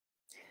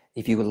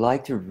If you would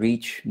like to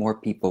reach more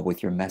people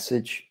with your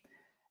message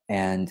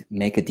and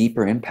make a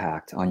deeper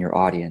impact on your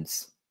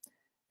audience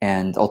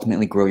and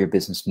ultimately grow your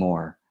business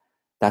more,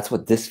 that's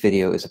what this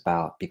video is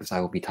about, because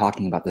I will be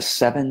talking about the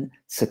 7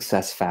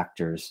 success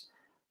factors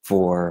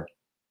for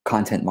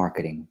content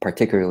marketing,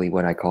 particularly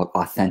what I call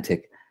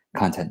authentic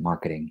content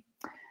marketing.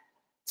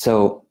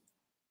 So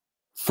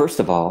first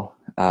of all,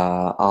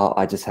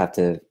 I just have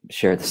to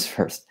share this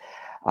first.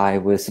 I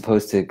was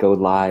supposed to go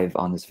live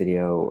on this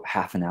video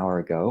half an hour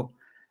ago,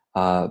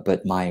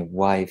 but my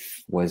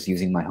wife was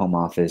using my home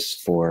office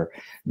for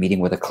meeting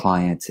with a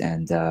client,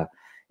 and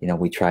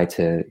we try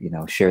to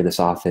share this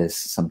office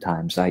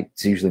sometimes.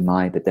 It's usually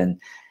mine, but then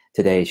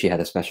today she had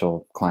a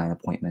special client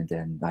appointment,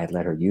 and I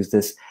let her use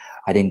this.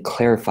 I didn't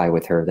clarify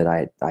with her that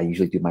I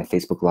usually do my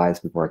Facebook Lives.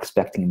 People were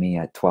expecting me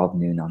at 12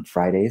 noon on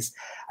Fridays.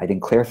 I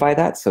didn't clarify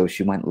that, so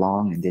she went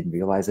long and didn't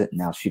realize it. And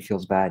now she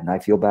feels bad, and I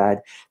feel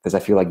bad because I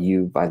feel like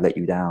I let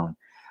you down.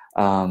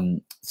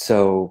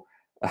 So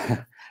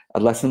a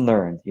lesson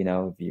learned,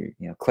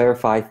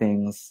 clarify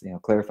things,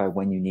 clarify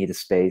when you need a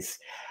space.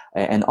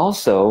 And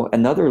also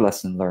another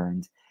lesson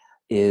learned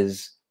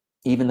is,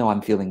 even though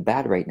I'm feeling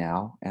bad right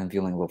now and I'm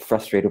feeling a little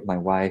frustrated with my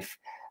wife,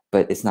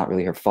 but it's not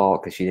really her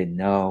fault because she didn't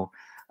know.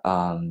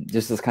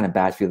 Just this kind of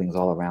bad feelings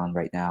all around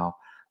right now.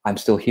 I'm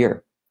still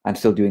here. I'm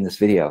still doing this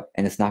video,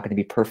 and it's not going to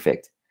be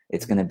perfect.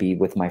 It's going to be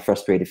with my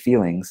frustrated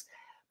feelings,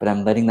 but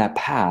I'm letting that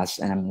pass,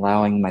 and I'm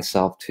allowing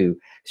myself to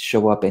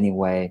show up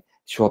anyway,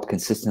 show up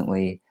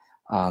consistently.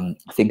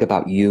 Think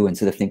about you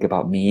instead of think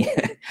about me.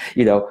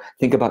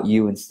 Think about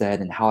you instead,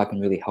 and how I can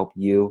really help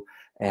you,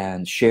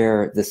 and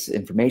share this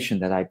information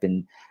that I've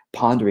been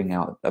pondering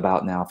out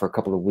about now for a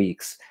couple of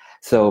weeks.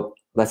 So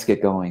let's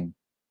get going.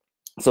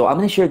 So I'm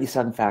going to share these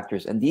 7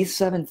 factors, and these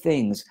 7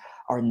 things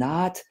are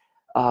not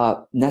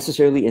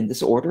necessarily in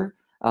this order,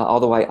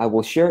 although I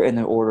will share in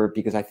an order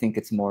because I think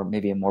it's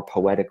maybe a more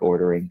poetic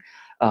ordering.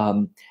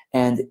 And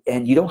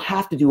you don't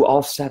have to do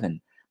all 7,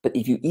 but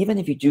even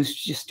if you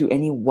just do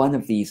any one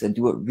of these and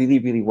do it really,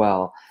 really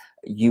well,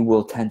 you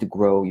will tend to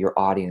grow your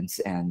audience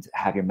and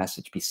have your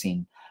message be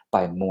seen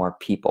by more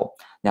people.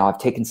 Now, I've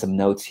taken some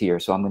notes here,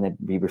 so I'm going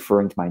to be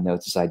referring to my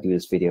notes as I do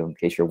this video in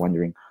case you're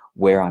wondering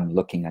where I'm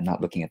looking. I'm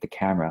not looking at the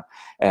camera.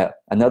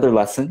 Another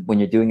lesson: when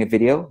you're doing a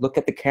video, look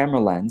at the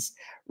camera lens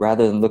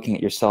rather than looking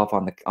at yourself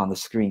on the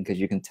screen, because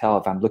you can tell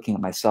if I'm looking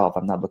at myself,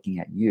 I'm not looking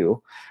at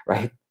you,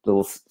 right?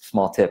 Little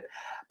small tip.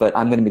 But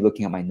I'm going to be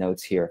looking at my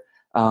notes here.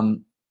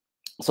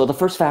 So the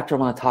first factor I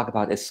want to talk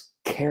about is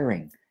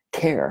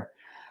care,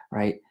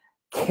 right?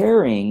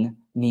 Caring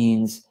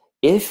means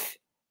if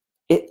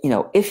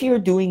you're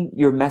doing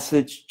your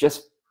message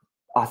just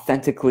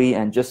authentically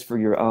and just for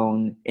your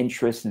own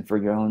interest and for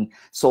your own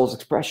soul's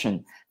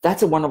expression,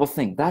 that's a wonderful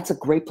thing. That's a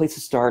great place to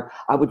start.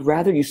 I would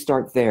rather you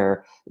start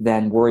there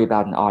than worry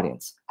about an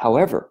audience.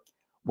 However,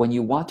 when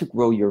you want to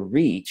grow your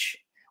reach,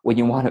 when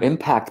you want to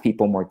impact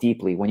people more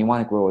deeply, when you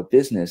want to grow a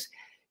business,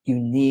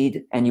 and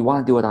you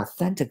want to do it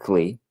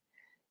authentically,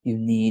 you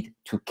need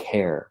to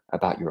care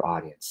about your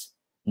audience,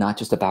 not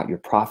just about your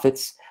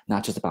profits,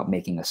 not just about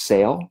making a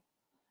sale,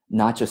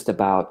 not just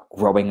about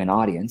growing an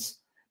audience,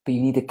 but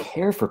you need to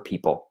care for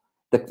people,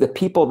 the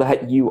people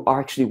that you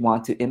actually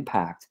want to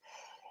impact.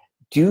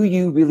 Do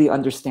you really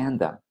understand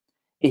them?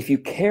 If you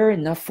care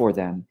enough for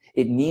them,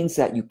 it means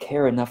that you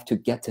care enough to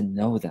get to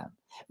know them,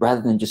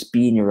 rather than just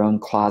be in your own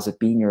closet,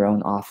 be in your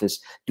own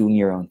office, doing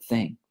your own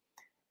thing.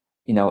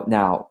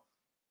 Now,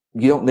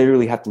 you don't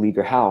literally have to leave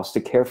your house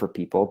to care for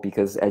people,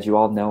 because as you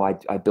all know,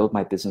 I build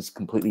my business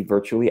completely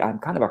virtually. I'm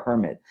kind of a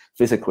hermit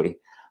physically,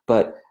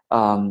 but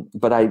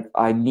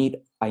I meet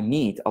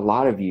a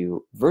lot of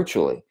you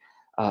virtually.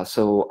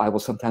 So I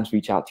will sometimes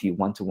reach out to you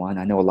one-to-one.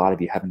 I know a lot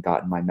of you haven't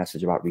gotten my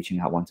message about reaching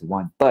out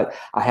one-to-one, but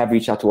I have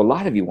reached out to a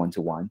lot of you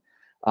one-to-one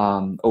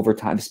over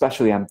time.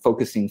 Especially, I'm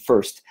focusing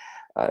first.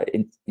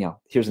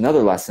 Here's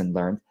another lesson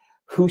learned: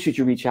 who should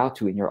you reach out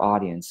to in your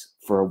audience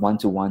for a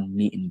one-to-one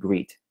meet and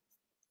greet?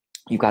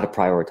 You've got to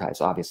prioritize,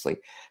 obviously.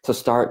 So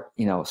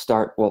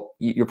well,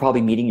 you're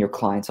probably meeting your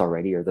clients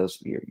already, or those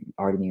you're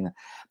already meeting,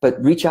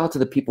 but reach out to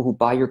the people who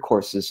buy your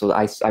courses. So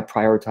I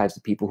prioritize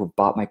the people who've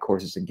bought my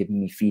courses and given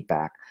me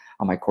feedback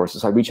on my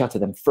courses. So I reach out to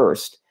them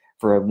first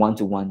for a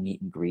one-to-one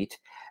meet and greet.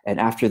 And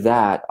after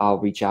that, I'll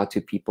reach out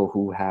to people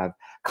who have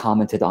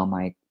commented on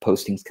my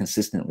postings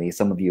consistently.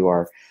 Some of you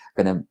are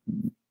going to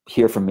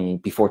hear from me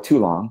before too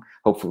long.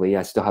 Hopefully,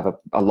 I still have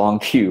a long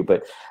queue,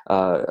 but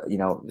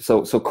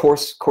so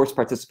course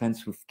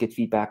participants who get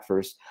feedback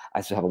first, I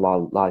still have a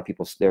lot of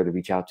people there to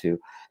reach out to,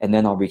 and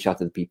then I'll reach out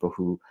to the people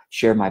who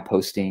share my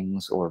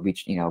postings or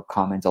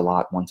comment a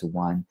lot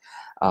one-to-one.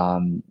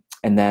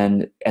 And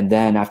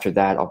then after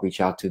that, I'll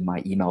reach out to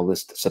my email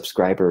list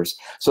subscribers.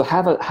 So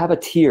have a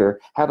tier,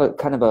 have a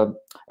kind of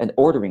an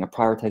ordering, a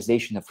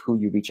prioritization of who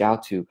you reach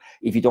out to.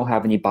 If you don't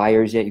have any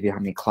buyers yet, if you don't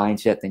have any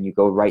clients yet, then you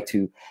go right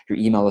to your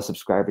email list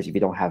subscribers. If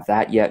you don't have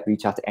that yet,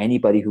 reach out to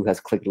anybody who has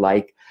clicked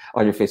like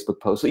on your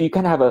Facebook post. So you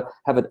kind of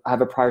have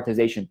a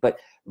prioritization, but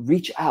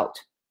reach out.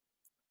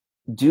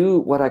 Do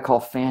what I call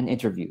fan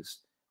interviews,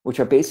 which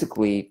are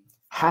basically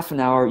half an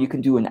hour, you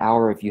can do an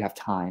hour if you have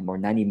time, or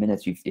 90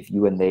 minutes if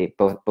you and they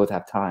both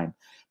have time.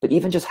 But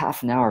even just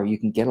half an hour, you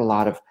can get a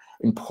lot of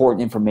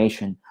important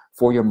information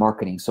for your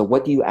marketing. So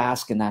what do you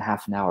ask in that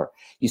half an hour?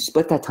 You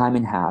split that time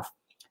in half,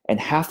 and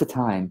half the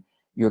time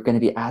you're going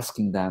to be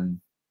asking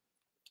them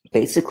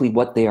basically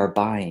what they are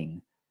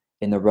buying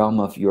in the realm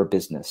of your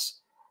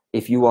business.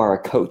 If you are a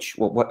coach,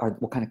 what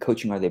kind of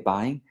coaching are they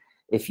buying?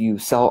 If you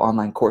sell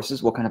online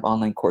courses, what kind of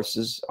online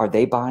courses are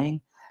they buying?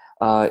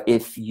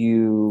 If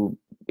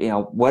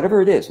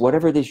whatever it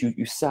is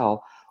you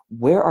sell,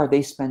 where are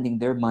they spending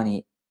their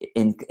money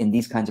in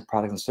these kinds of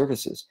products and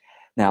services?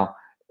 Now,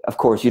 of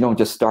course, you don't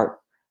just start,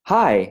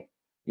 hi,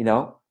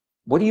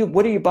 what are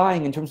you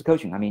buying in terms of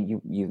coaching? I mean,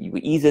 you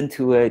ease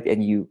into it,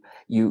 and you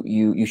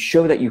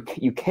show that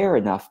you care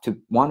enough to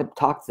want to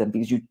talk to them,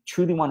 because you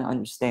truly want to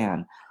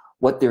understand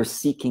what they're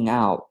seeking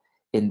out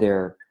in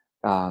their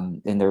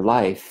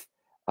life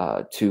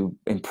to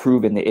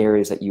improve in the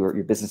areas that your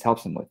business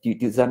helps them with.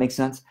 Does that make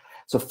sense?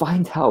 So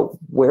find out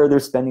where they're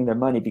spending their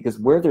money, because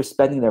where they're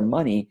spending their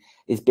money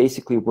is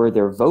basically where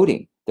they're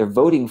voting. They're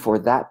voting for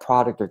that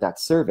product or that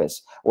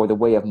service or the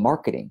way of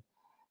marketing.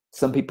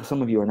 Some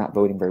of you are not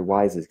voting very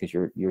wisely, because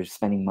you're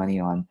spending money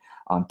on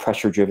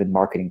pressure-driven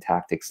marketing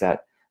tactics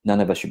that none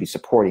of us should be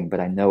supporting. But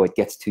I know it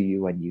gets to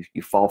you, and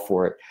you fall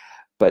for it.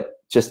 But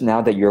just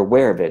now that you're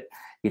aware of it,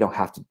 you don't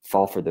have to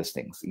fall for those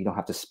things. You don't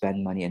have to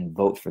spend money and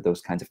vote for those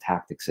kinds of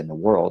tactics in the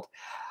world.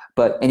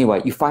 But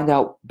anyway, you find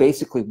out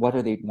basically what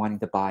are they wanting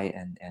to buy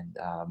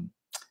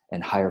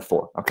and hire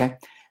for, okay?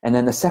 And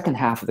then the second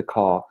half of the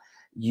call,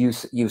 you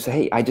say,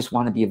 hey, I just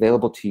want to be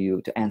available to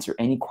you to answer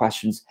any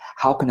questions.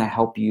 How can I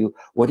help you?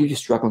 What are you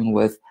struggling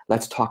with?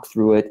 Let's talk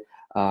through it.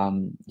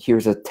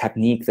 Here's a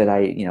technique that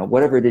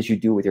whatever it is you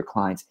do with your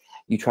clients,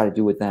 you try to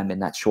do with them in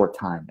that short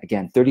time.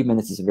 Again, 30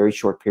 minutes is a very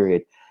short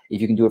period.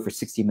 If you can do it for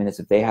 60 minutes,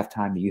 if they have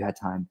time, you had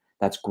time,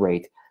 that's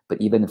great. But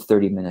even if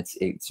 30 minutes,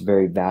 it's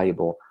very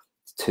valuable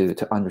to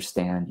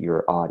understand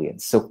your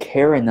audience. So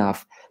care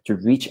enough to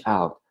reach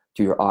out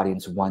to your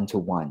audience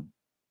one-to-one.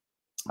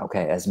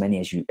 Okay, as many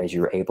as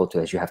you're able to,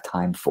 as you have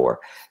time for,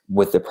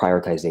 with the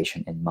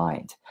prioritization in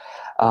mind.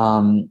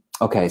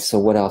 Okay, so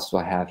what else do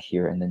I have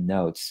here in the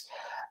notes?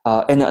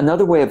 And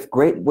another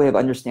great way of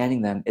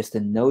understanding them is to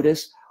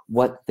notice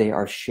what they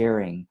are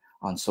sharing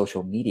on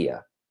social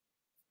media.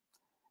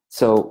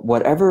 So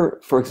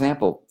for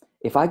example,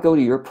 if I go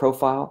to your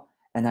profile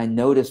and I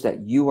notice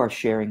that you are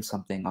sharing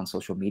something on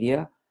social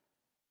media,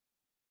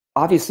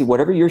 obviously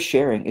whatever you're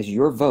sharing is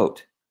your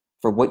vote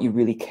for what you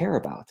really care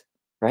about,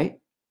 right?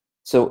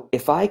 So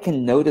if I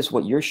can notice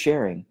what you're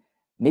sharing,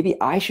 maybe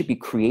I should be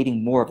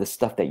creating more of the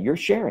stuff that you're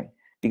sharing,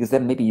 because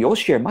then maybe you'll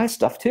share my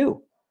stuff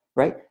too,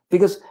 right?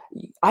 Because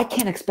I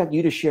can't expect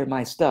you to share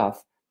my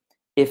stuff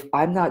if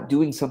I'm not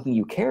doing something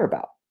you care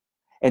about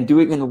and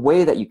doing it in a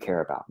way that you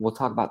care about. We'll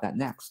talk about that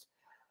next.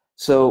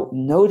 So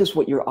notice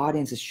what your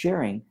audience is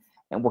sharing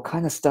and what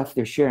kind of stuff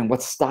they're sharing,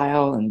 what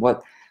style and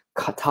what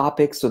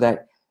topics, so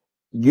that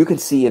you can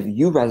see if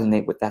you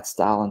resonate with that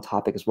style and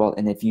topic as well.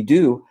 And if you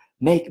do,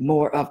 make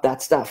more of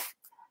that stuff.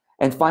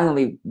 And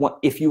finally,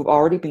 if you've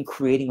already been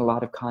creating a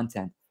lot of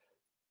content,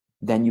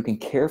 then you can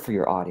care for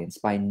your audience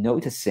by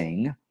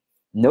noticing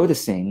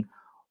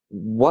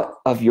what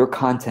of your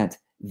content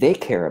they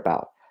care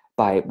about,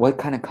 by what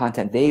kind of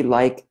content they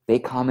like, they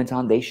comment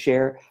on, they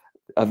share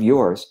of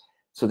yours,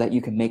 so that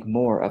you can make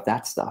more of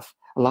that stuff.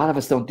 A lot of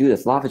us don't do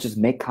this. A lot of us just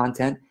make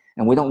content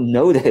and we don't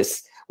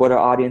notice what our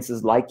audience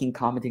is liking,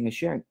 commenting, and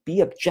sharing.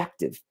 Be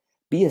objective,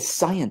 be a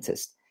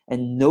scientist,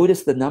 and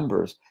notice the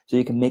numbers so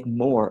you can make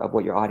more of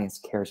what your audience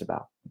cares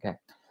about. Okay,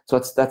 so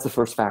that's the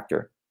first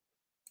factor.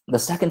 The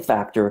second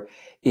factor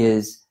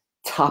is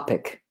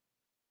topic.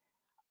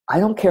 I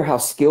don't care how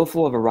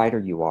skillful of a writer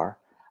you are.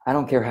 I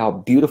don't care how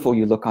beautiful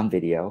you look on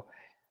video.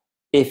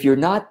 If you're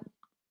not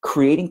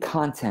creating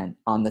content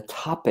on the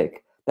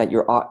topic that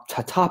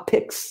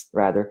topics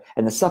rather,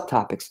 and the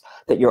subtopics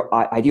that your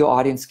ideal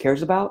audience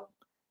cares about,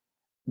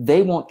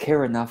 they won't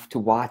care enough to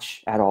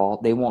watch at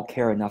all. They won't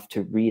care enough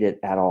to read it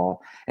at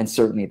all. And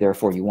certainly,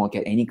 therefore, you won't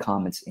get any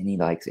comments, any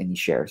likes, any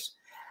shares.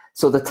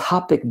 So the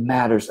topic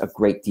matters a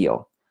great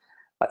deal.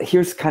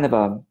 Here's kind of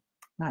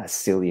not a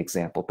silly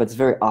example, but it's a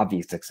very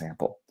obvious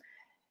example.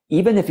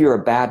 Even if you're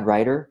a bad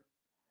writer,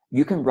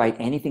 you can write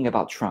anything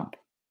about Trump,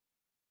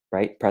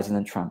 right?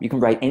 President Trump. You can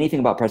write anything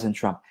about President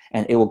Trump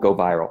and it will go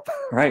viral,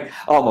 right?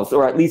 Almost,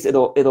 or at least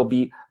it'll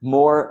be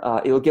more,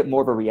 it'll get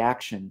more of a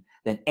reaction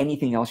than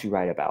anything else you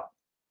write about.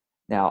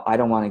 Now, I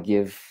don't want to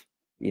give,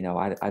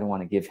 I don't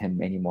want to give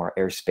him any more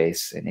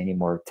airspace and any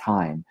more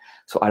time.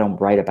 So I don't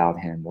write about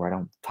him, or I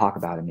don't talk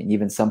about him. And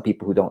even some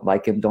people who don't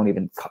like him don't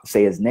even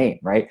say his name,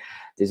 right?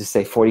 They just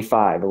say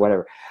 45 or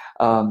whatever.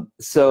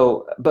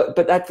 But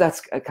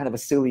that's kind of a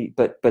silly,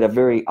 but a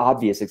very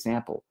obvious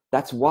example.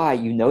 That's why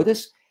you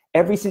notice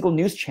every single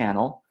news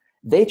channel,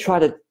 they try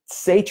to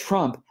say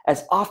Trump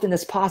as often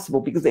as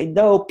possible because they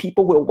know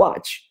people will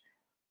watch.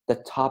 The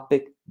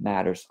topic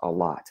matters a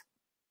lot.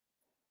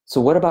 So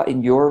what about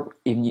in your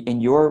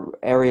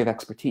area of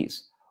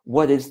expertise?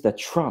 What is the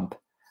Trump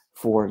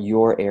for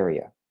your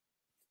area?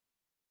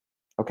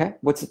 Okay,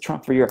 what's the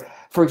trump for your,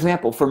 for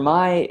example, for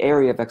my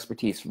area of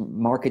expertise,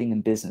 marketing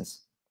and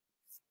business,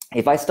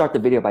 if I start the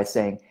video by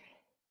saying,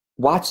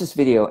 watch this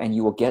video and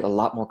you will get a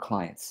lot more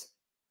clients,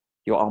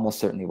 you'll almost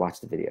certainly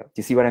watch the video. Do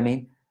you see what I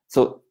mean?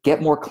 So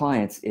get more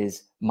clients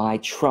is my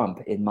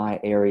trump in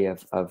my area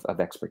of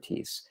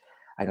expertise.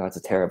 I know it's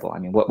a terrible, I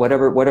mean,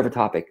 whatever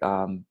topic,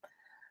 I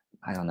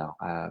don't know,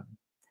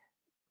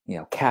 you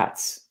know,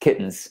 cats,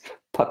 kittens,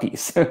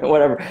 puppies,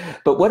 whatever.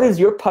 But what is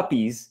your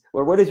puppies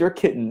or what is your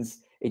kittens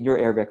in your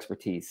area of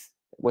expertise?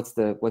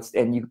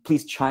 And you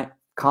please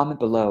comment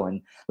below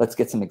and let's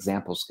get some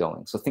examples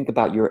going. So think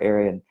about your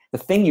area and the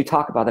thing you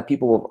talk about that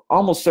people will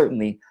almost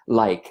certainly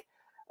like,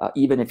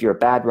 even if you're a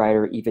bad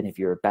writer, even if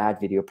you're a bad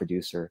video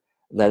producer,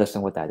 let us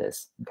know what that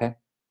is, okay?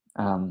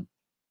 And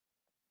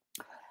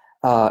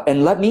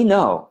let me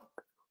know,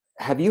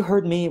 have you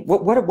heard me,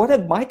 what are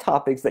my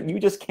topics that you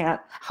just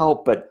can't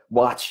help but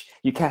watch,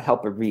 you can't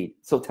help but read?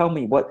 So tell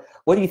me, what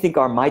do you think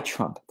are my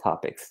trump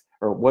topics?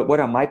 Or what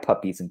are my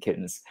puppies and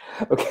kittens?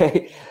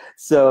 Okay,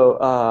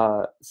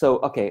 so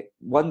okay,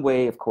 one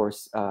way, of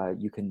course,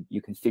 you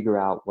can figure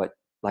out what,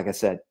 like I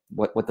said,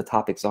 what the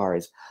topics are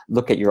is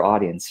look at your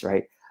audience,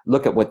 right?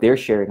 Look at what they're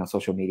sharing on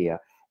social media,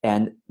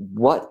 and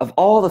what of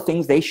all the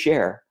things they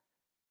share,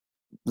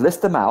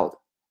 list them out,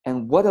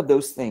 and what of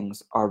those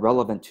things are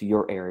relevant to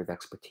your area of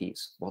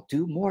expertise? Well,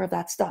 do more of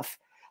that stuff.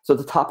 So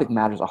the topic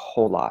matters a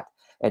whole lot,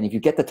 and if you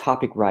get the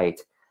topic right,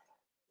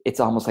 it's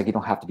almost like you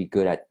don't have to be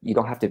good at, you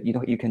don't have to be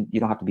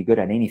good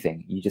at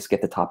anything. You just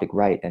get the topic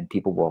right, and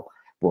people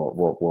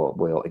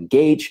will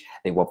engage.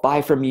 They will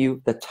buy from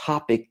you. The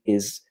topic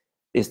is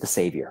the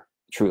savior.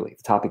 Truly,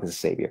 the topic is a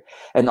savior.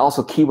 And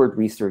also, keyword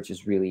research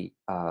is really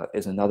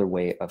is another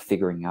way of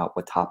figuring out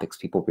what topics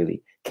people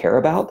really care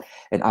about.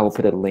 And I will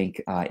put a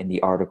link in the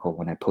article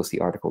when I post the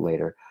article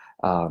later.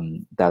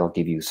 That'll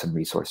give you some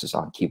resources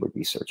on keyword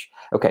research.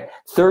 Okay,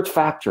 third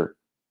factor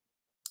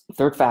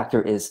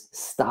is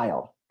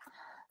style.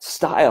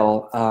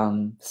 Style,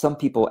 some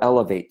people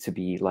elevate to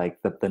be like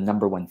the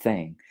number one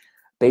thing.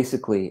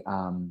 Basically,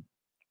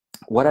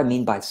 what I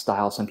mean by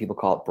style, some people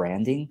call it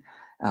branding,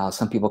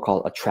 some people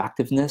call it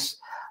attractiveness,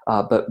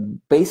 but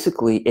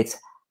basically it's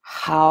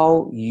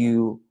how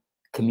you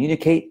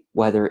communicate,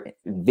 whether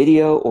in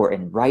video or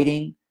in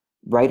writing.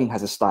 Writing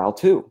has a style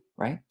too,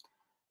 right?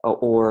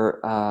 Or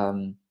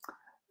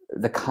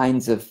the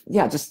kinds of,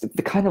 yeah, just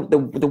the kind of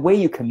the way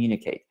you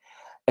communicate.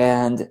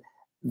 And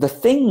the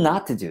thing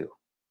not to do,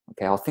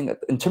 okay, I'll think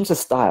in terms of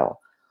style,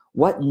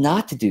 what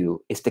not to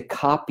do is to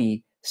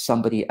copy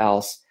somebody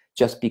else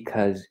just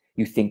because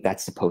you think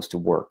that's supposed to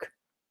work.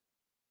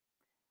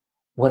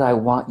 What I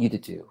want you to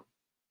do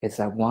is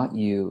I want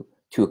you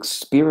to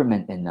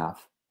experiment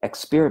enough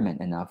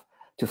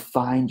to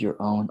find your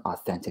own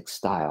authentic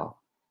style,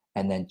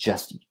 and then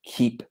just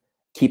keep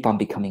on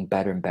becoming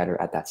better and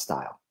better at that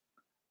style.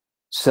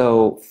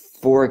 So,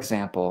 for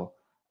example,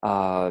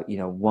 you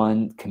know,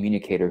 one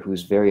communicator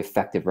who's very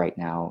effective right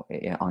now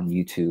on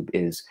YouTube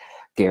is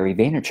Gary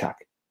Vaynerchuk.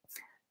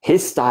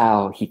 His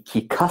style,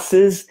 he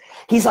cusses.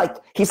 He's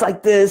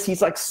like this.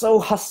 He's like so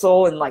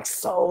hustle and like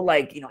so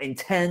like, you know,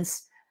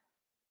 intense.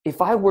 If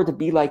I were to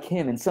be like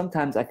him, and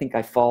sometimes I think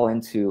I fall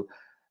into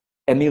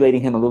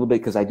emulating him a little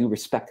bit because I do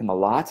respect him a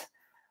lot.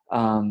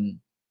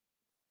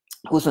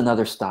 What's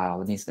another style?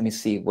 Let me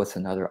see. What's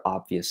another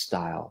obvious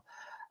style?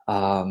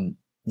 You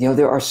know,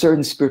 there are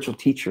certain spiritual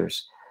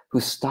teachers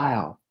whose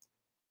style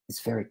is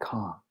very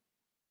calm,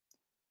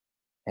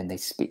 and they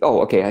speak. Oh,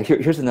 okay.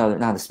 Here's another,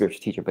 not a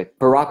spiritual teacher, but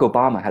Barack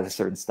Obama has a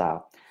certain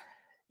style.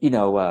 You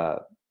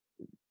know,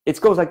 it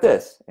goes like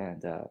this,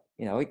 and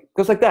you know, it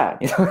goes like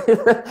that. You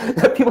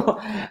know, people.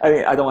 I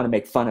mean, I don't want to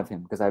make fun of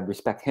him because I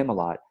respect him a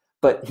lot,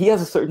 but he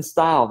has a certain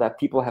style that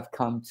people have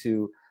come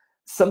to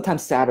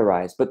sometimes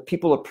satirize, but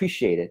people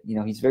appreciate it. You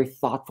know, he's very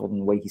thoughtful in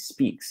the way he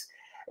speaks,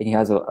 and he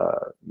has a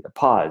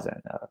pause,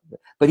 and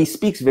but he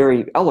speaks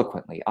very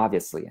eloquently,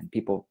 obviously, and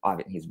people,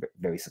 obviously, he's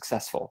very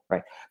successful,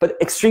 right? But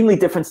extremely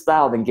different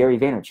style than Gary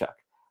Vaynerchuk.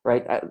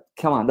 Right?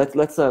 Come on,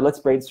 let's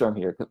brainstorm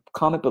here.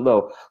 Comment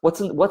below. What's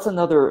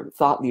another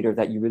thought leader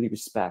that you really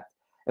respect,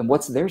 and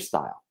what's their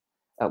style?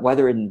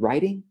 Whether in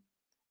writing,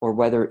 or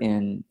whether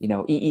in, you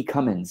know, E.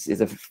 Cummins is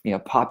a, you know,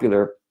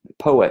 popular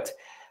poet.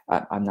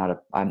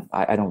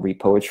 I don't read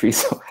poetry,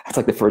 so that's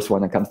like the first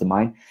one that comes to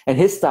mind. And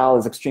his style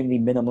is extremely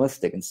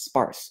minimalistic and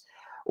sparse.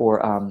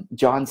 Or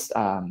John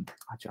Steinbeck.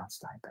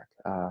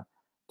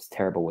 It's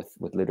terrible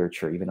with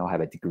literature, even though I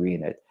have a degree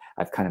in it.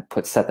 I've kind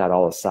of set that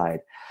all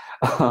aside.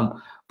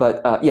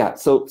 Yeah,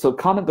 so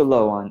comment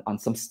below on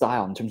some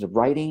style in terms of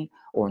writing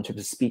or in terms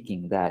of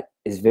speaking that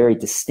is very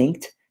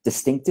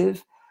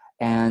distinctive,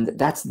 and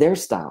that's their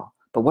style.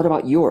 But what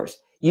about yours?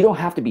 You don't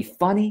have to be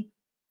funny.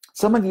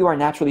 Some of you are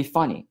naturally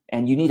funny,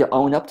 and you need to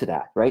own up to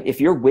that, right?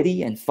 If you're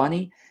witty and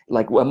funny,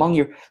 like among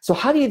your, so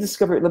how do you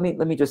discover, let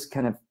me just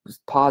kind of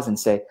pause and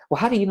say, well,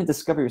 how do you even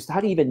discover how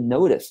do you even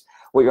notice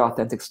what your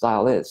authentic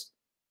style is?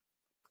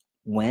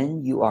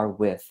 When you are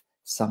with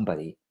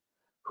somebody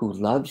who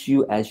loves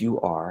you as you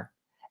are,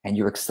 and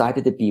you're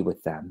excited to be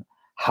with them,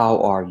 how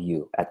are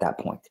you at that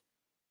point?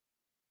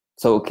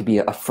 So it could be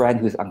a friend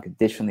who's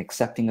unconditionally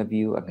accepting of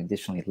you,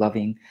 unconditionally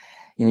loving.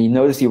 You know, you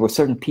notice you were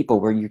certain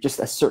people where you're just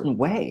a certain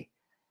way.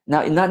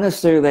 Now, not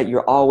necessarily that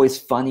you're always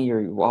funny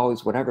or you're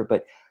always whatever,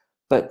 but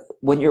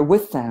when you're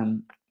with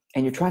them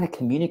and you're trying to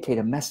communicate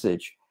a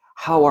message,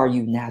 how are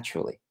you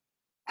naturally?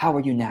 How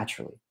are you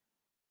naturally?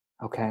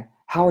 Okay?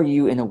 How are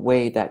you in a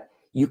way that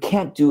you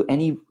can't do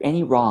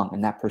any wrong in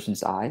that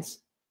person's eyes?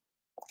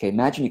 Okay,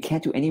 imagine you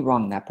can't do any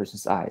wrong in that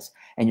person's eyes,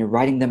 and you're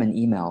writing them an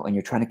email and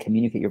you're trying to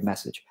communicate your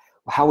message.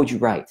 Well, how would you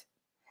write?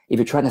 If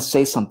you're trying to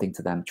say something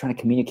to them, trying to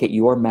communicate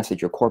your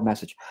message, your core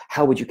message,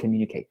 how would you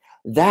communicate?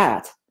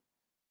 That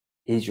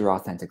is your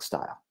authentic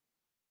style.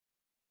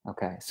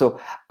 Okay, so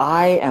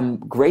I am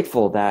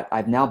grateful that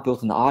I've now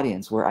built an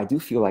audience where I do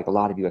feel like a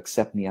lot of you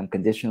accept me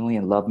unconditionally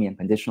and love me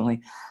unconditionally.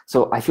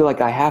 So I feel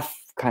like I have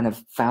kind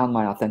of found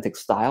my authentic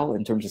style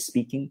in terms of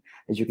speaking.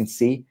 As you can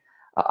see,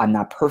 I'm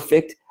not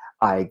perfect.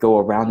 I go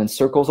around in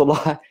circles a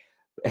lot,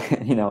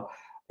 you know,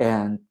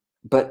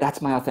 but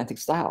that's my authentic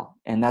style,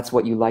 and that's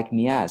what you like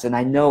me as. And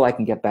I know I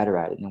can get better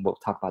at it, and we'll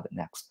talk about it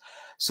next.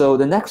 So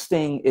the next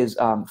thing is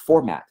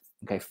format.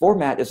 Okay,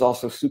 format is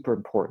also super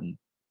important,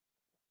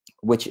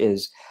 which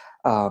is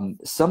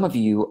some of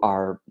you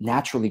are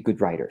naturally good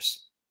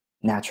writers,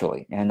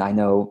 naturally. And I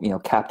know, you know,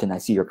 Captain, I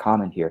see your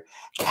comment here.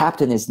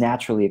 Captain is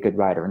naturally a good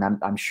writer, and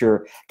I'm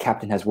sure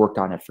Captain has worked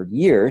on it for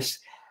years,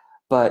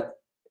 but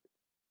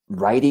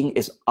writing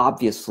is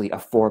obviously a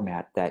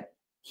format that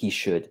he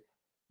should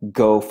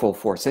go full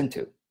force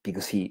into,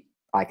 because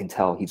I can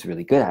tell he's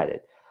really good at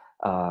it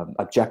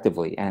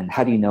objectively. And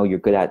how do you know you're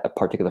good at a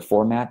particular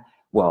format?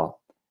 Well,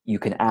 you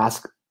can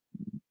ask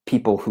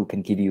people who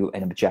can give you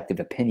an objective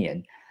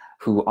opinion,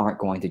 who aren't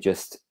going to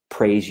just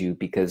praise you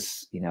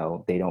because, you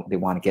know, they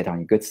want to get on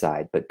your good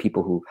side, but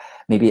people who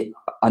maybe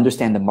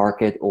understand the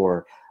market,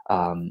 or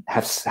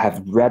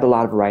have read a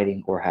lot of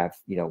writing, or have,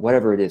 you know,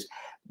 whatever it is.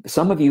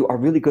 Some of you are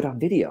really good on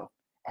video,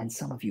 and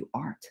some of you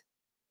aren't,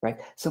 right?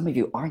 Some of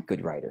you aren't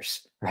good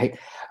writers, right?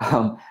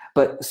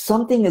 But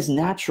something is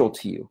natural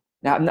to you.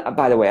 Now,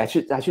 by the way, I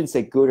shouldn't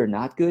say good or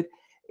not good.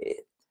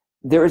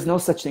 There is no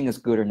such thing as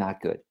good or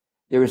not good.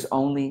 There is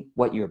only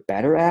what you're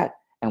better at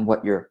and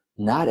what you're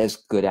not as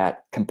good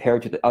at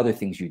compared to the other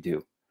things you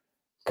do.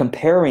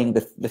 Comparing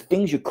the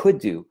things you could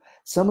do,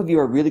 some of you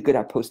are really good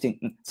at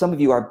posting, some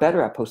of you are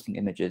better at posting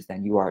images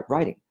than you are at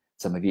writing.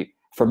 Some of you,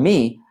 for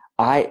me,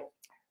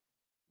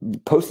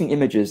 posting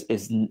images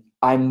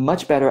I'm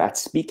much better at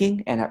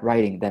speaking and at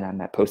writing than I'm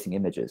at posting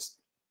images.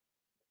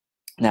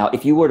 Now,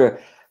 if you were to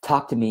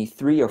talk to me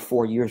 3 or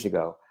 4 years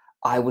ago,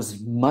 I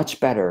was much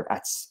better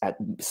at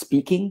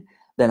speaking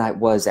than I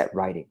was at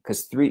writing,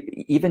 because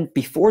even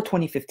before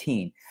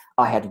 2015,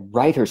 I had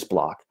writer's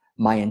block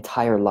my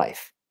entire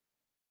life.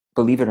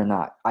 Believe it or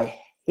not, I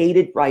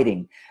hated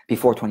writing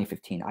before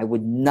 2015. I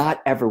would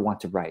not ever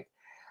want to write.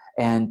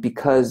 And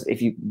because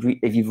if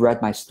you've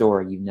read my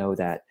story, you know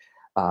that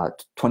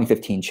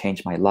 2015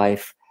 changed my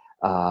life.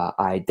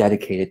 I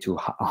dedicated to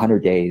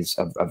 100 days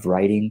of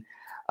writing,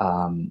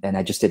 and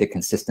I just did it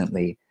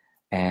consistently.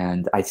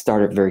 And I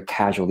started very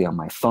casually on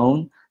my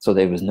phone, so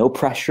there was no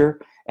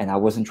pressure, and I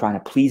wasn't trying to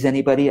please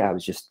anybody. I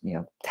was just, you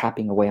know,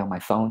 tapping away on my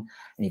phone,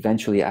 and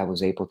eventually I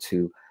was able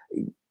to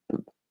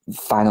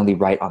finally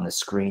write on the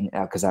screen,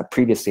 because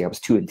previously I was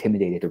too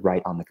intimidated to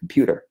write on the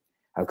computer.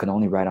 I could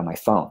only write on my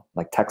phone,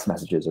 like text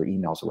messages or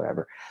emails or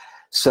whatever.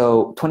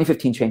 So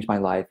 2015 changed my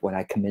life when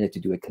I committed to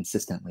do it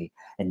consistently.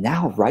 And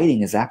now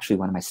writing is actually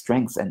one of my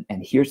strengths. And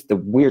here's the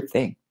weird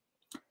thing.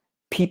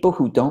 People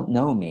who don't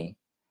know me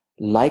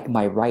like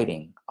my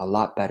writing a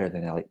lot better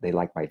than they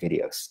like my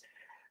videos.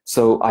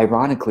 So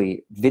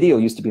ironically, video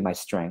used to be my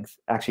strength.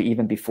 Actually,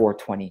 even before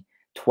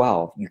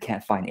 2012, you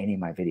can't find any of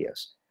my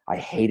videos. I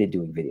hated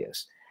doing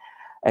videos.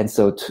 And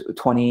so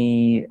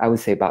I would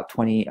say about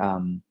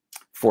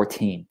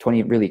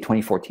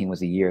 2014 was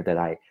the year that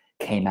I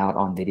came out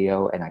on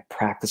video, and I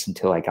practiced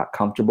until I got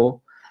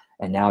comfortable.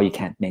 And now you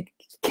can't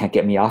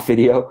get me off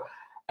video.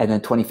 And then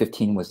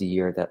 2015 was the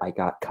year that I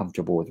got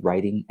comfortable with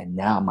writing, and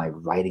now my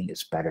writing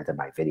is better than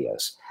my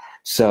videos.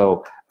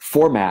 So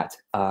format,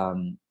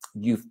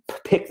 you've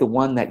picked the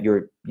one that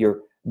you're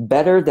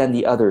better than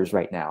the others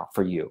right now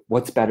for you.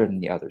 What's better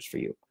than the others for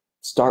you?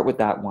 Start with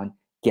that one,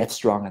 get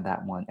strong in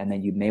that one, and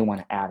then you may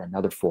want to add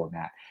another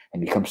format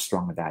and become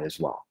strong at that as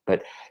well.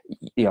 But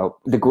you know,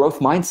 the growth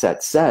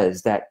mindset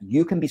says that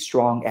you can be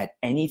strong at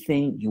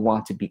anything you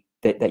want to be,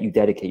 that you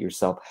dedicate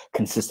yourself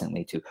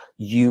consistently to.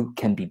 You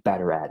can be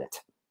better at it.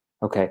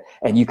 Okay,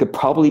 and you could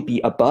probably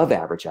be above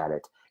average at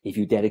it if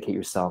you dedicate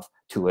yourself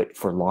to it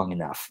for long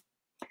enough.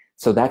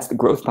 So that's the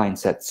growth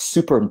mindset,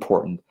 super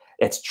important.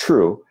 It's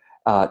true.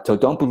 So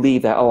don't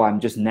believe that, oh, I'm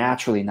just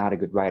naturally not a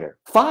good writer.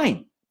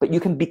 Fine, but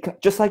you can become,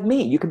 just like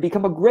me, you can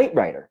become a great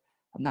writer.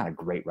 I'm not a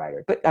great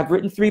writer, but I've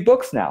written 3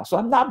 books now, so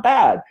I'm not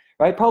bad,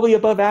 right? Probably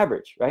above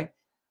average, right?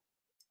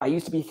 I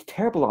used to be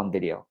terrible on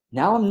video.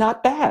 Now I'm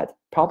not bad,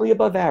 probably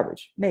above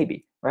average,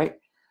 maybe, right?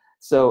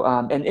 So,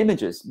 and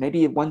images,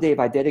 maybe one day if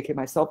I dedicate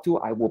myself to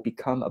it, I will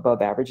become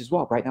above average as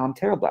well. Right now I'm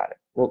terrible at it.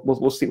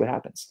 We'll see what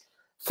happens.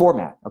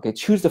 Format, okay,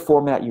 choose the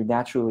format you're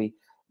naturally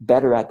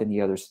better at than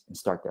the others, and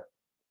start there.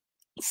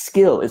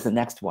 Skill is the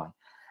next one.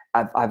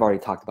 I've already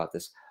talked about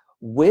this.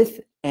 With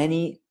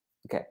any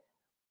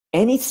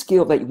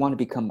skill that you want to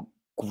become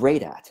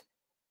great at,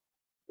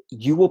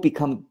 you will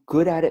become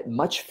good at it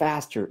much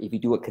faster if you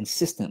do it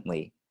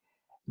consistently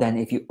than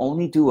if you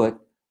only do it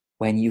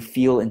when you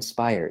feel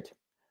inspired,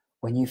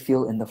 when you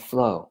feel in the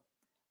flow.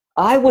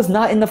 I was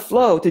not in the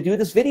flow to do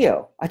this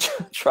video.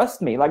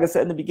 Trust me. Like I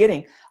said in the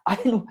beginning, I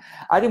didn't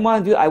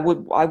want to do it.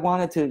 I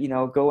wanted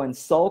to, go and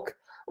sulk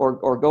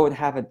or go and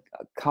have a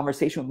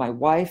conversation with my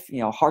wife,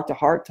 heart to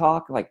heart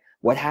talk, like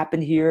what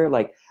happened here?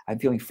 Like I'm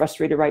feeling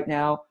frustrated right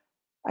now.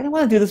 I didn't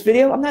want to do this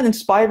video. I'm not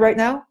inspired right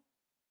now,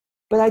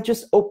 but I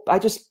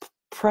just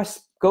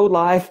press go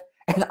live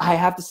and I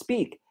have to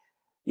speak,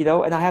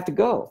 and I have to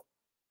go.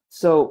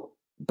 So,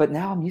 but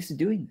now I'm used to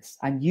doing this.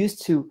 I'm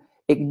used to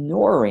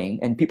ignoring,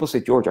 and people say,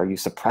 George, are you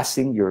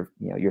suppressing your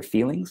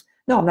feelings?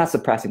 No, I'm not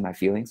suppressing my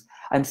feelings.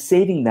 I'm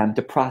saving them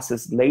to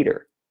process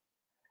later.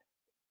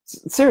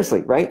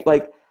 Seriously, right?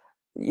 Like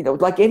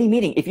any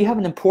meeting, if you have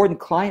an important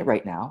client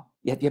right now,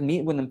 you have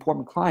meet with an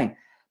important client,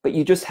 but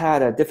you just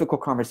had a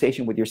difficult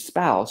conversation with your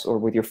spouse or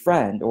with your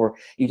friend, or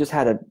you just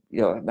had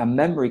a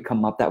memory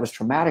come up that was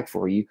traumatic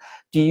for you.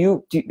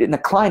 And the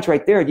client's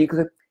right there, do you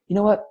go, you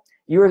know what?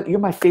 You're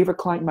my favorite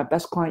client, my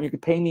best client. You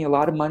could pay me a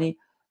lot of money,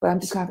 but I'm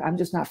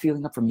just not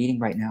feeling up for meeting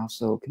right now.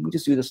 So can we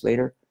just do this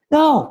later?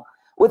 No.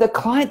 With a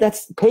client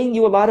that's paying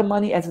you a lot of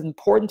money, as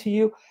important to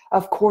you,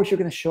 of course you're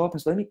going to show up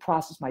and say, let me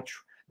process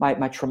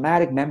my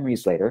traumatic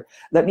memories later.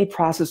 Let me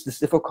process this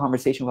difficult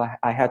conversation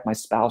I had with my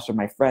spouse or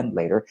my friend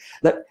later.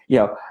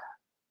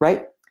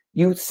 Right?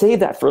 You save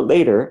that for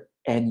later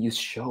and you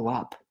show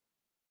up.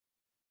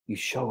 You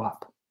show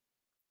up.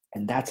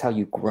 And that's how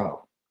you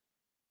grow.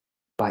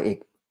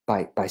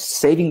 By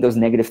saving those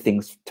negative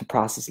things to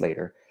process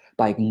later,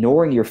 by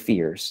ignoring your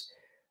fears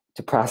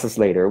to process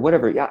later,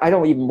 whatever. I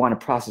don't even want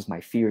to process my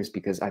fears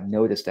because I've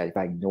noticed that if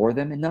I ignore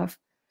them enough,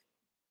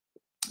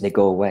 they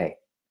go away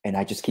and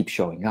I just keep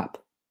showing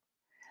up.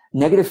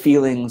 Negative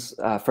feelings,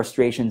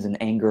 frustrations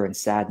and anger and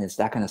sadness,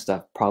 that kind of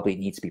stuff probably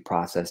needs to be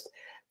processed.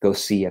 Go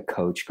see a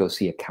coach, go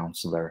see a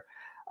counselor.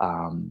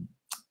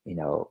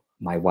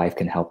 My wife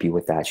can help you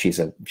with that. She's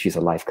a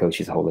life coach.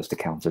 She's a holistic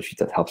counselor.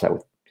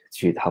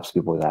 She helps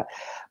people with that.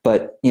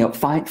 But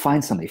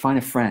find somebody, find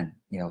a friend,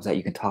 that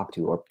you can talk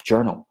to, or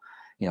journal,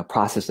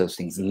 process those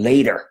things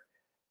later.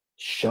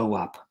 Show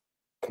up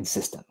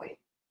consistently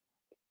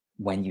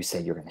when you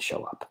say you're going to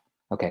show up.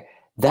 Okay,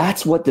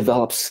 that's what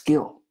develops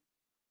skill.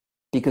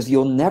 Because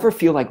you'll never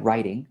feel like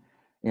writing,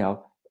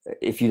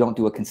 if you don't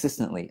do it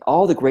consistently.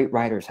 All the great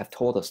writers have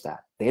told us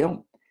that.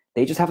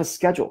 They just have a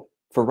schedule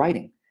for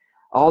writing.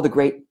 All the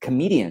great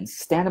comedians,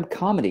 stand-up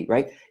comedy,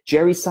 right?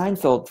 Jerry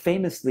Seinfeld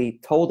famously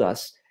told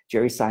us,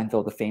 Jerry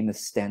Seinfeld, the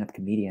famous stand-up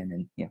comedian,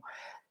 and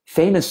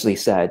famously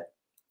said,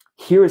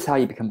 here is how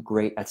you become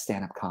great at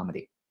stand-up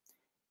comedy.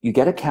 You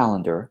get a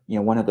calendar,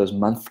 one of those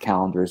month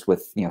calendars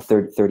with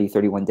 30,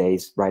 31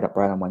 days right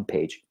on one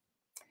page.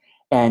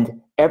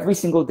 And every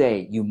single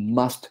day, you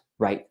must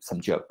write some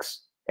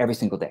jokes. Every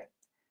single day.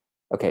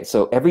 Okay,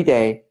 so every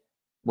day,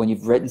 when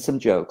you've written some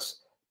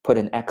jokes, put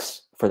an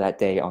X for that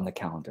day on the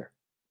calendar.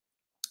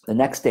 The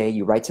next day,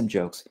 you write some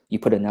jokes, you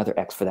put another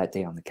X for that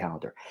day on the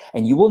calendar.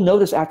 And you will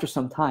notice after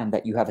some time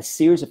that you have a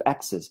series of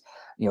X's.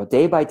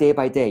 Day by day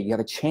by day, you have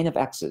a chain of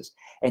X's.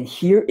 And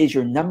here is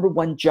your number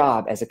one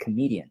job as a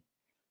comedian.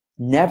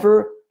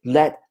 Never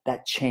let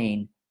that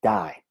chain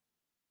die.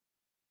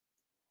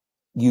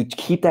 You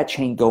keep that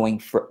chain going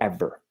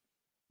forever.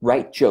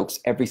 Write jokes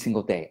every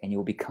single day and you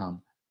will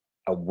become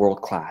a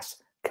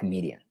world-class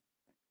comedian.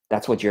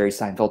 That's what Jerry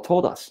Seinfeld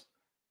told us.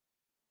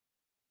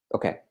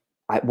 Okay,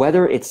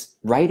 whether it's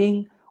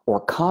writing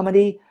or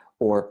comedy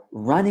or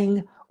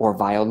running or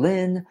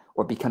violin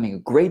or becoming a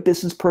great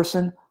business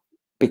person,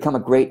 becoming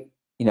a great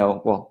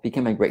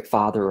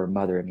father or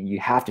mother. I mean, you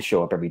have to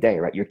show up every day,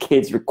 right? Your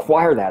kids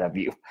require that of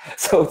you.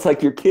 So it's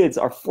like your kids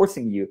are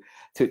forcing you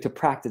to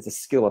practice a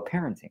skill of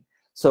parenting.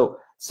 So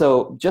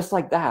just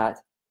like that,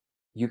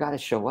 you got to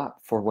show up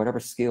for whatever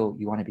skill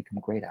you want to become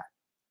great at.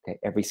 Okay,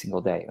 every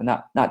single day,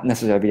 not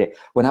necessarily every day.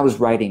 When I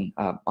was writing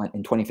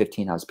in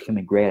 2015, I was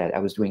becoming great at it. I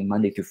was doing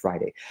Monday through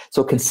Friday.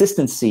 So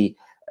consistency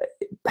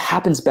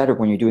happens better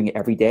when you're doing it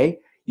every day.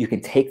 You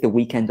can take the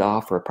weekend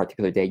off or a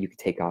particular day you can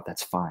take off.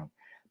 That's fine,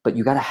 but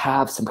you got to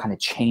have some kind of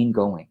chain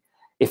going.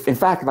 In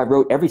fact, if I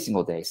wrote every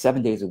single day,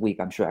 7 days a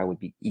week, I'm sure I would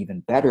be even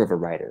better of a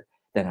writer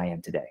than I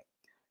am today.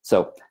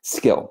 So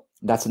skill.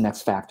 That's the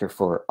next factor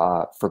for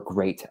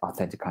great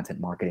authentic content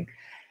marketing.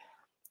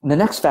 And the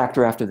next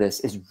factor after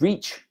this is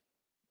reach.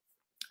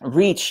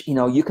 Reach,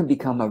 you can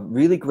become a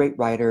really great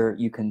writer.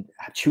 You can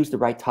choose the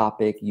right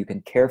topic. You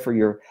can care for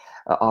your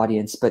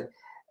audience, but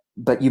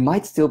you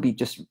might still be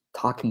just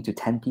talking to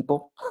 10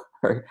 people,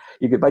 or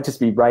might just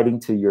be writing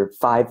to your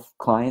 5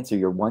 clients or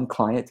your 1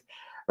 client,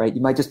 right?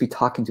 You might just be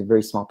talking to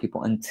very small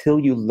people until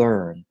you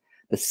learn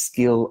the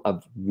skill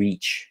of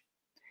reach.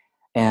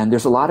 And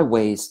there's a lot of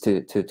ways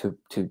to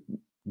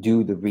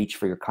do the reach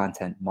for your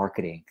content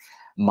marketing.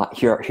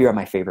 Here are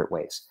my favorite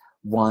ways.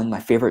 One, my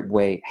favorite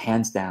way,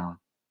 hands down,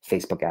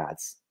 Facebook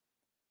ads.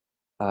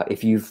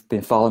 If you've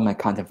been following my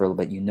content for a little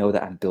bit, you know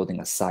that I'm building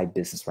a side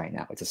business right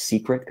now. It's a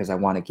secret because I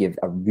want to give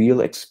a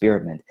real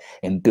experiment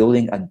in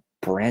building a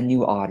brand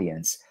new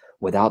audience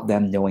without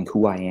them knowing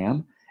who I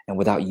am and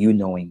without you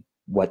knowing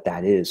what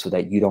that is, so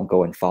that you don't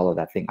go and follow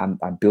that thing.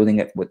 I'm building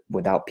it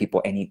without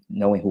people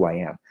knowing who I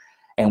am.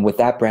 And with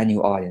that brand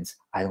new audience,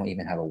 I don't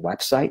even have a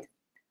website.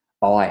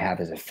 All I have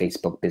is a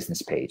Facebook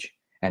business page,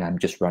 and I'm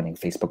just running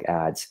Facebook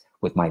ads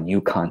with my new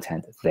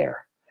content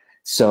there.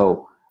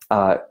 So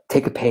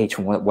take a page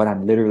from what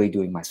I'm literally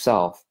doing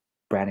myself,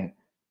 branding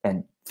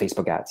and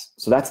Facebook ads.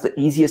 So that's the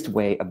easiest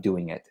way of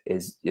doing it,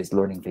 is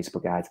learning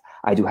Facebook ads.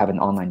 I do have an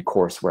online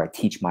course where I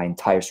teach my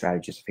entire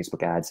strategies of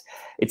Facebook ads.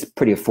 It's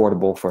pretty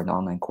affordable for an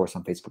online course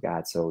on Facebook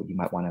ads, so you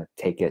might want to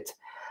take it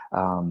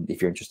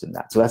if you're interested in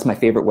that. So that's my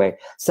favorite way.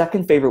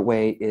 Second favorite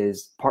way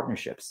is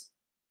partnerships.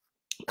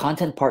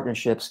 Content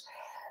partnerships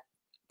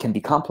can be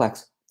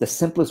complex. The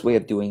simplest way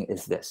of doing it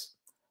is this.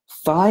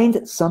 Find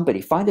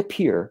a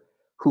peer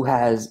who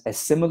has a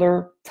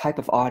similar type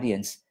of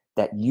audience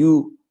that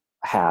you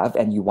have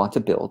and you want to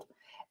build,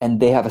 and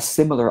they have a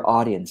similar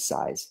audience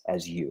size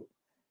as you.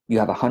 You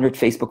have 100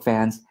 Facebook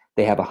fans,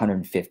 they have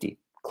 150,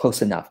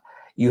 close enough.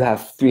 You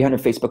have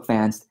 300 Facebook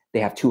fans, they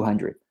have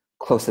 200,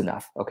 close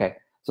enough, okay?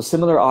 So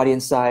similar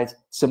audience size,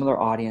 similar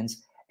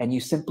audience, and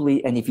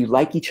if you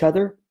like each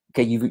other,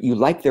 okay, you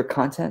like their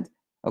content,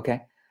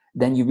 okay,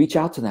 then you reach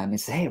out to them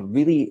and say,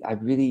 hey, I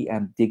really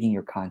am digging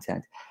your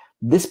content.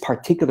 This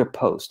particular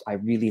post, I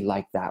really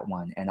like that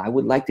one, and I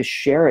would like to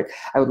share it.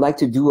 I would like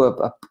to do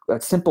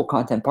a simple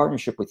content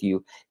partnership with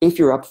you. If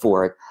you're up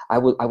for it, I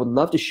would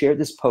love to share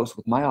this post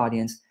with my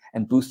audience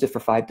and boost it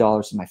for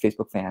 $5 to my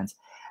Facebook fans.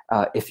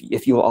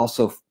 If you'll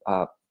also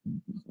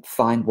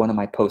find one of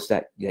my posts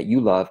that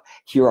you love,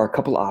 here are a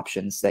couple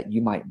options that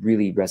you might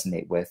really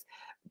resonate with.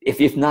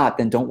 If not,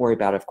 then don't worry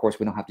about it. Of course,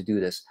 we don't have to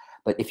do this.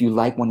 But if you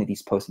like one of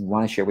these posts and you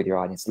want to share with your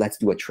audience, let's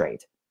do a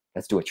trade.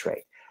 Let's do a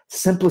trade.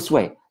 Simplest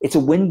way. It's a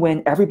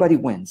win-win. Everybody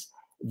wins.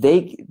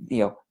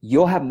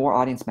 You'll have more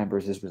audience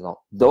members as a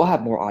result. They'll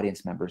have more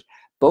audience members.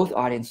 Both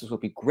audiences will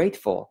be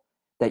grateful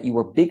that you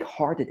were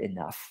big-hearted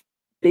enough,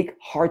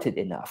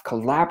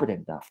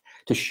 collaborative enough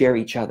to share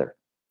each other's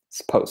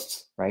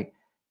posts, right?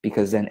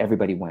 Because then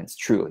everybody wins,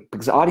 truly.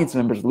 Because audience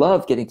members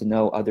love getting to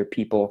know other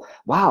people.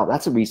 Wow,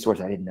 that's a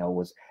resource I didn't know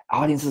was.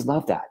 Audiences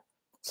love that.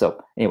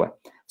 So anyway,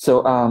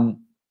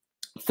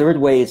 third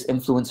way is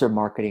influencer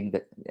marketing,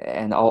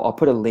 and I'll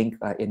put a link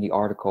in the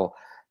article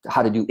to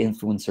how to do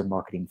influencer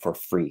marketing for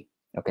free.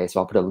 Okay, so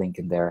I'll put a link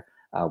in there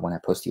when I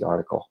post the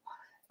article.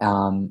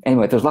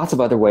 Anyway, there's lots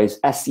of other ways: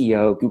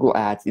 SEO, Google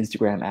Ads,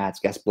 Instagram ads,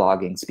 guest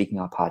blogging, speaking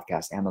on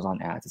podcasts,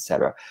 Amazon ads,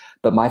 etc.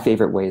 But my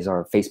favorite ways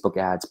are Facebook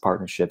ads,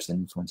 partnerships,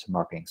 and influencer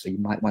marketing. So you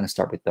might want to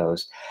start with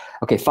those.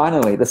 Okay,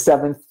 finally, the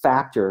seventh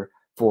factor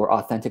for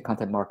authentic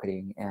content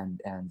marketing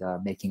and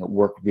making it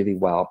work really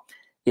well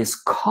is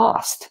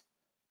cost.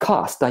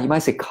 Cost. Now you might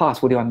say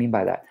cost. What do I mean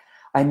by that?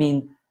 I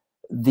mean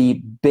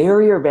the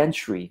barrier of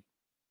entry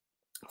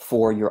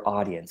for your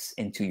audience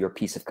into your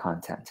piece of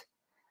content.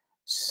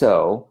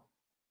 So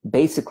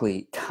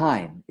basically,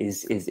 time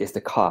is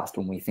the cost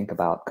when we think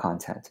about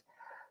content.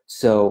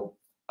 So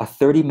a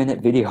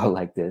 30-minute video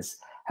like this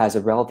has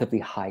a relatively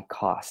high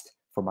cost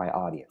for my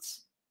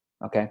audience,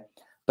 okay?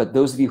 But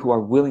those of you who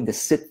are willing to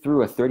sit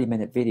through a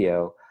 30-minute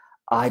video,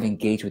 I've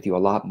engaged with you a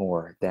lot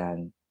more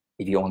than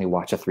if you only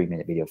watch a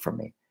 3-minute video from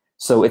me.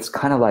 So it's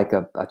kind of like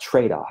a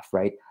trade-off,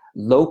 right?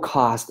 Low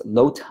cost,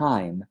 low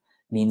time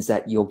means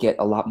that you'll get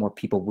a lot more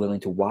people willing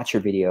to watch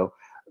your video.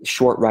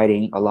 Short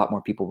writing, a lot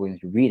more people willing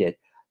to read it.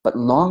 But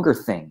longer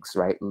things,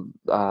 right?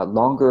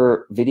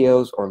 Longer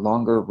videos or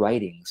longer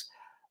writings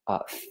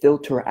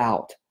filter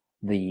out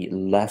the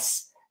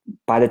less.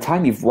 By the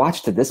time you've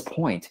watched to this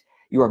point,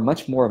 you are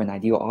much more of an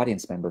ideal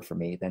audience member for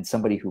me than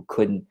somebody who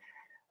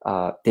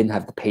didn't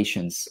have the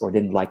patience or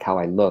didn't like how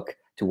I look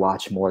to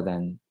watch more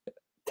than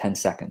 10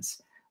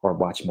 seconds or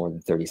watch more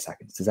than 30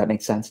 seconds. Does that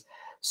make sense?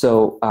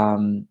 So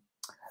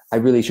I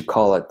really should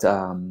call it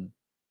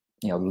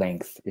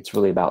length. It's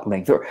really about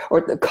length,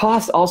 or the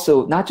cost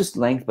also, not just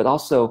length, but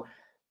also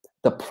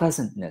the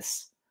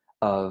pleasantness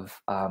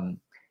of,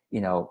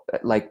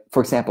 like,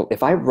 for example,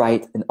 if I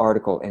write an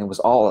article and it was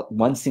all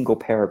one single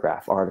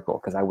paragraph article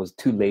because I was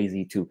too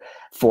lazy to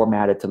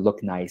format it to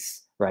look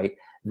nice, right?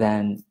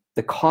 Then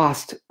the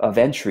cost of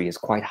entry is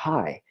quite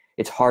high.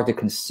 It's hard to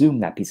consume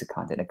that piece of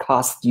content. It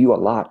costs you a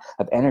lot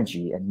of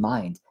energy and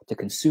mind to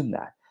consume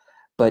that.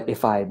 But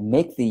if I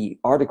make the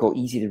article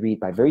easy to read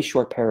by very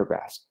short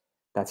paragraphs,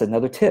 that's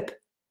another tip.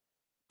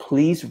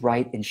 Please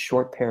write in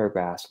short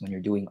paragraphs when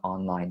you're doing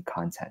online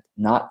content.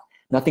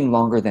 Nothing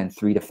longer than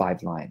 3 to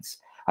 5 lines.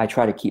 I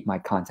try to keep my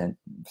content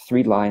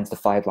 3 lines to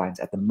 5 lines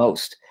at the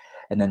most,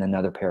 and then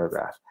another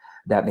paragraph.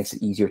 That makes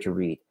it easier to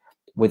read.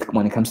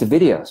 When it comes to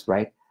videos,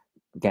 right?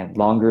 Again,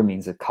 longer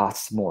means it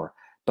costs more.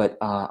 But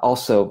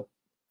also,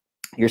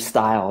 your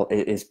style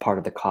is part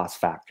of the cost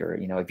factor.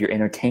 If you're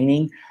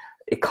entertaining,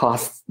 it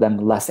costs them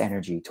less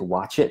energy to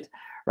watch it,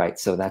 right?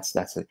 So that's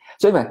it.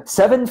 So anyway,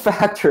 7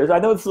 factors. I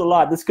know this is a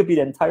lot. This could be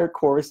the entire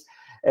course,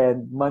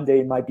 and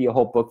Monday might be a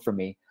whole book for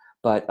me.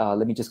 But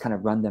let me just kind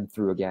of run them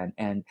through again.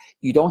 And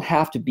you don't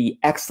have to be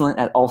excellent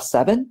at all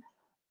 7,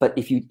 but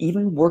if you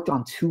even worked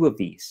on 2 of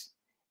these,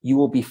 you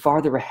will be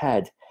farther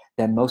ahead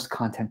than most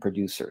content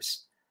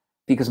producers,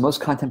 because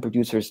most content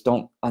producers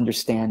don't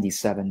understand these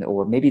 7,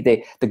 or maybe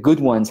the good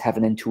ones have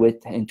an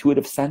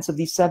intuitive sense of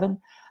these 7,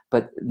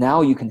 but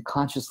now you can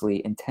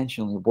consciously,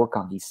 intentionally work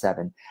on these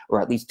 7,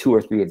 or at least 2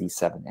 or 3 of these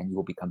 7, and you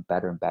will become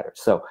better and better.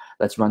 So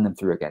let's run them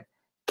through again.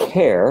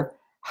 Care,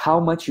 how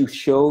much you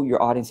show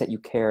your audience that you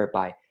care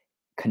by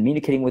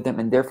communicating with them,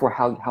 and therefore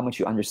how much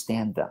you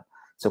understand them.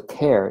 So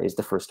care is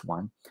the first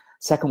one.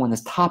 Second one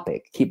is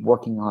topic. Keep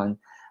working on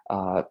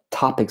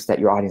topics that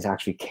your audience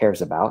actually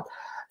cares about.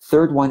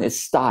 Third one is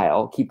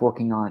style. Keep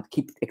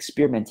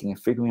experimenting and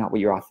figuring out what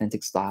your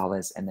authentic style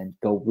is, and then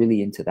go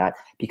really into that,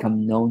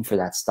 become known for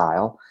that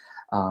style.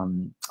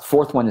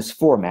 Fourth one is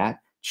format.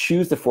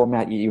 Choose the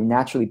format you're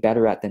naturally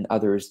better at than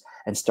others,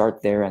 and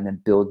start there, and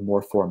then build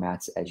more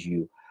formats as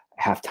you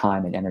have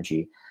time and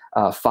energy.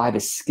 5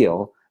 is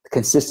skill.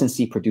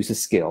 Consistency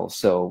produces skill.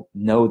 So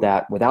know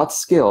that without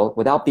skill,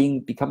 without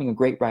becoming a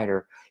great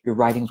writer, your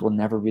writings will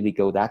never really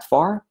go that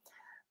far.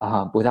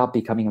 Without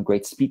becoming a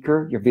great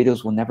speaker, your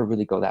videos will never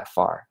really go that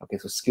far. Okay,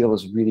 so skill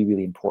is really,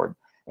 really important.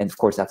 And of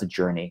course, that's a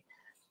journey.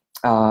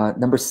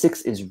 Number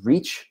 6 is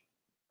reach.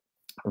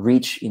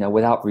 Reach,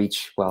 without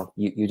reach, well,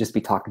 you just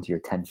be talking to your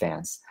 10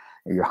 fans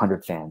or your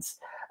 100 fans.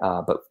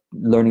 But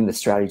learning the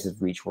strategies of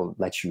reach will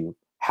let you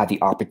have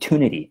the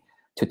opportunity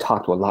to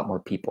talk to a lot more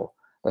people.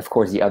 Of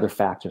course, the other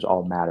factors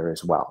all matter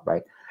as well,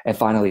 right? And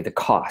finally, the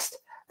cost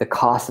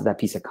of that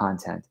piece of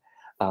content.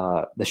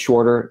 The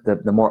shorter,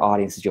 the more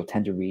audiences you'll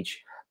tend to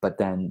reach, but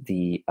then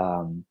the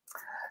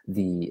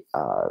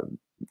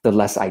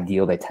less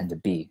ideal they tend to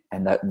be.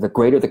 And the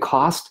greater the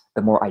cost,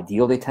 the more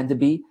ideal they tend to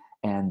be,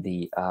 and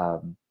the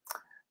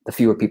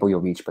fewer people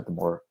you'll reach, but the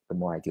more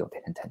ideal they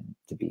tend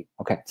to be.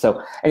 Okay,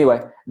 so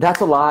anyway,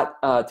 that's a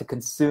lot to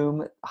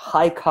consume.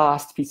 High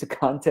cost piece of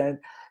content.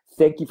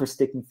 Thank you for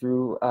sticking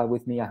through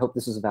with me. I hope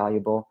this was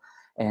valuable.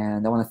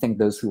 And I want to thank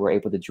those who were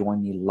able to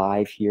join me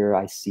live here.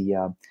 I see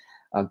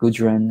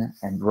Gudrun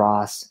and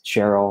Ross,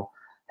 Cheryl,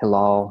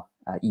 Hilal,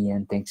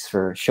 Ian, thanks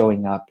for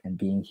showing up and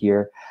being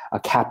here.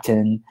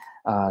 Captain,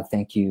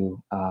 thank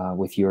you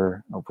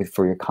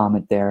for your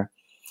comment there.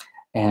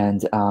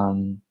 And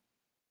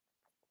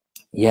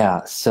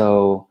yeah,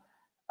 so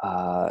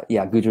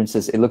yeah, Gudrun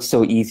says, it looks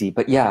so easy.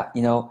 But yeah,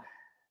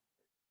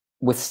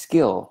 with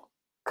skill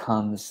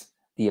comes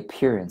the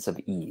appearance of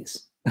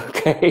ease.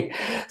 Okay,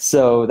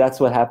 so that's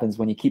what happens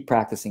when you keep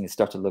practicing. It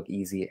starts to look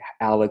easy.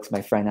 Alex,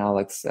 my friend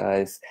Alex,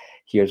 is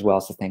here as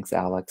well, so thanks,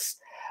 Alex.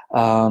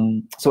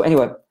 So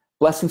anyway,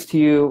 blessings to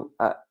you.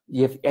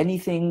 You have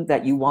anything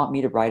that you want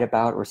me to write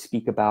about or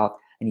speak about,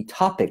 any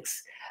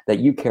topics that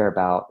you care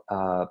about,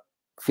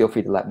 feel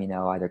free to let me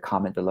know. Either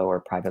comment below or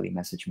privately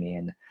message me,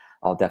 and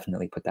I'll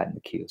definitely put that in the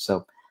queue.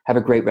 So have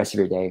a great rest of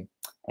your day,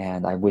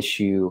 and I wish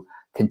you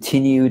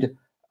continued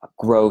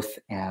growth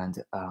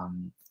and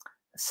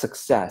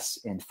success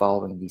in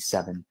following these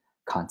 7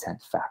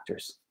 content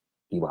factors.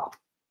 Be well.